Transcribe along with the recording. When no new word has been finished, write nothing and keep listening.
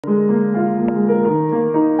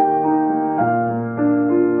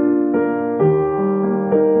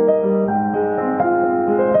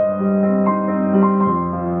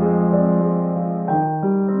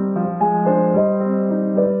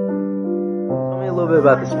a little bit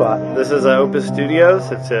about the spot. This is Opus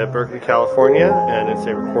Studios. It's in Berkeley, California, and it's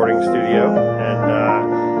a recording studio.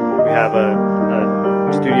 And we have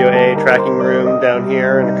a Studio A tracking room down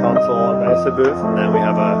here and a console and ISO booth. And then we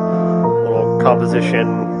have a little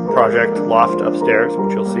composition project loft upstairs,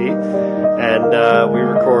 which you'll see. And we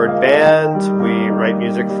record bands. We write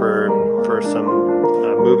music for some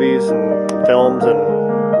movies and films and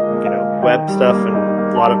web stuff,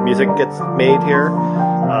 and a lot of music gets made here.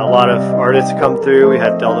 A lot of artists come through. We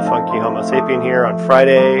had Del the Funky Homo Sapien here on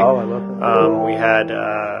Friday. Oh, I love that. We had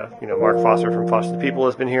Mark Foster from Foster the People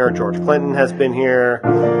has been here. George Clinton has been here.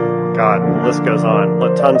 God, the list goes on.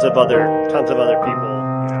 Tons of other people.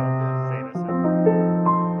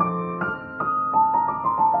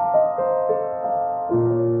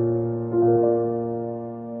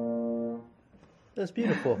 That's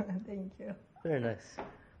beautiful. Thank you. Very nice.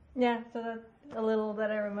 Yeah, so that's a little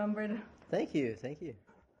that I remembered. Thank you.